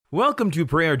Welcome to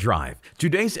Prayer Drive.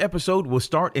 Today's episode will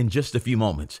start in just a few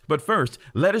moments. But first,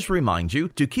 let us remind you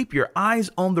to keep your eyes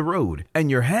on the road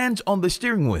and your hands on the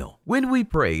steering wheel. When we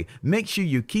pray, make sure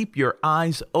you keep your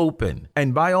eyes open.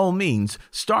 And by all means,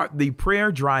 start the Prayer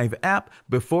Drive app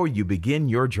before you begin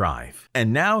your drive.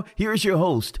 And now, here's your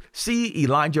host, C.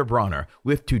 Elijah Bronner,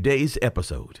 with today's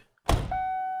episode.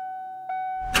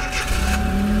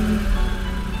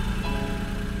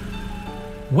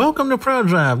 Welcome to Prayer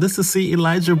Drive. This is C.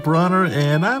 Elijah Bronner,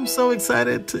 and I'm so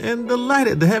excited and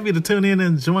delighted to have you to tune in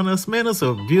and join us. Man, it's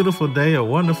a beautiful day, a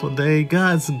wonderful day.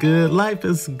 God's good. Life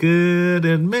is good.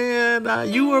 And man,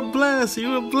 you are blessed.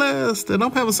 You are blessed. And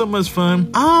I'm having so much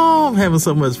fun. I'm having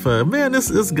so much fun. Man, this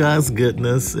is God's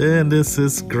goodness, and this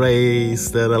is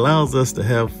grace that allows us to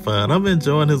have fun. I'm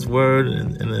enjoying His Word,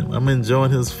 and I'm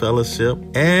enjoying His fellowship,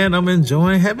 and I'm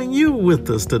enjoying having you with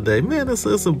us today. Man, it's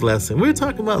a blessing. We're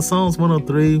talking about Psalms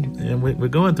 103. And we're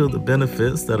going through the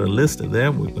benefits that are listed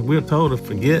there. We're told to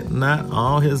forget not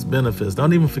all His benefits.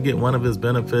 Don't even forget one of His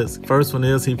benefits. First one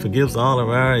is He forgives all of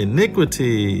our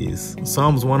iniquities.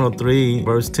 Psalms 103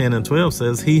 verse 10 and 12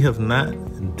 says, He hath not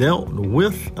dealt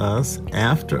with us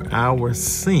after our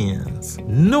sins,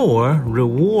 nor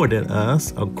rewarded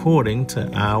us according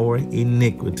to our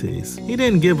iniquities. He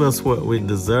didn't give us what we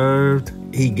deserved.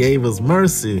 He gave us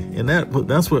mercy, and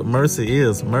that's what mercy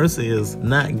is. Mercy is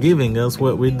not giving us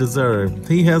what we deserve.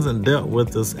 He hasn't dealt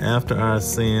with us after our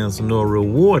sins, nor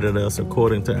rewarded us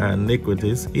according to our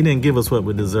iniquities. He didn't give us what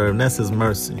we deserve, and that's His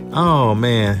mercy. Oh,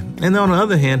 man. And on the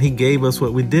other hand, He gave us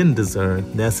what we didn't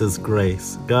deserve. That's His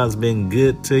grace. God's been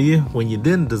good to you when you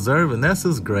didn't deserve it, and that's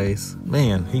His grace.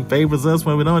 Man, He favors us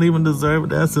when we don't even deserve it.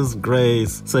 That's His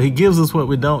grace. So He gives us what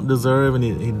we don't deserve, and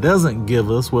He doesn't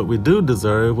give us what we do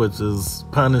deserve, which is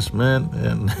punishment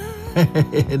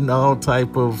and all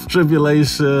type of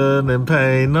tribulation and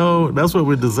pain. No, that's what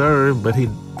we deserve, but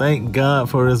thank God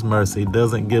for His mercy. He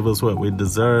doesn't give us what we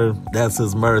deserve. That's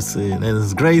His mercy. And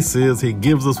His grace is He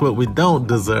gives us what we don't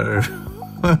deserve.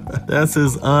 That's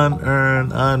His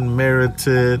unearned,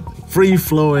 unmerited,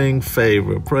 free-flowing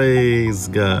favor. Praise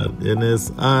God. And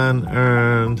it's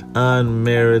unearned,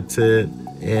 unmerited,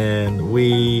 and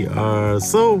we are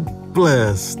so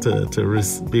blessed to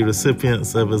be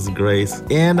recipients of His grace.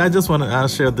 And I'll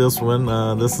share this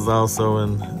one. This is also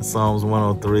in Psalms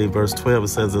 103 verse 12. It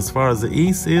says, as far as the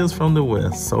east is from the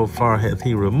west, so far hath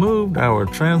He removed our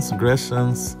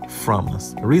transgressions from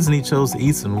us. The reason He chose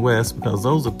east and west, because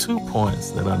those are 2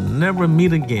 points that'll never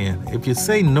meet again. If you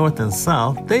say north and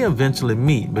south, they eventually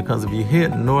meet, because if you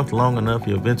head north long enough,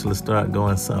 you eventually start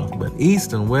going south. But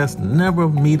east and west never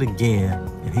meet again.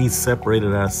 And He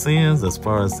separated our sins as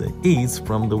far as the east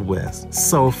from the west.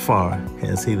 So far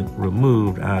has He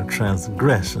removed our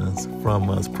transgressions from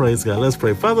us. Praise God. Let's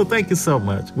pray. Father, thank You so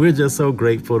much. We're just so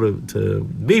grateful to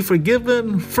be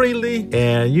forgiven freely,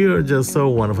 and You are just so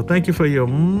wonderful. Thank You for Your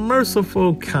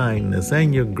merciful kindness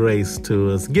and Your grace to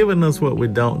us, giving us what we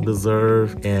don't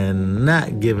deserve and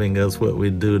not giving us what we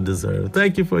do deserve.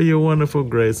 Thank You for Your wonderful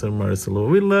grace and mercy,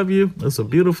 Lord. We love You. It's a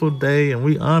beautiful day, and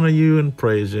we honor You and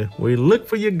praise You. We look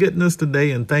for Your goodness today,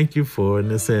 and thank You for it.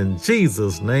 And it's in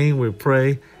Jesus' name we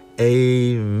pray.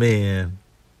 Amen.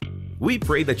 We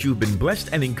pray that you've been blessed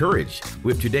and encouraged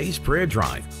with today's Prayer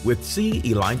Drive with C.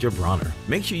 Elijah Bronner.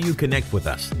 Make sure you connect with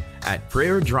us at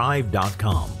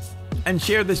prayerdrive.com and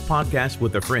share this podcast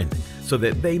with a friend so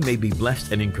that they may be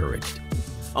blessed and encouraged.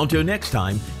 Until next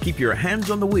time, keep your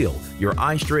hands on the wheel, your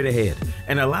eyes straight ahead,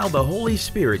 and allow the Holy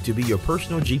Spirit to be your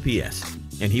personal GPS,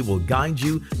 and He will guide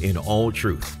you in all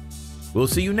truth. We'll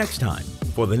see you next time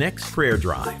for the next Prayer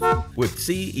Drive with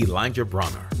C. Elijah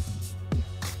Bronner.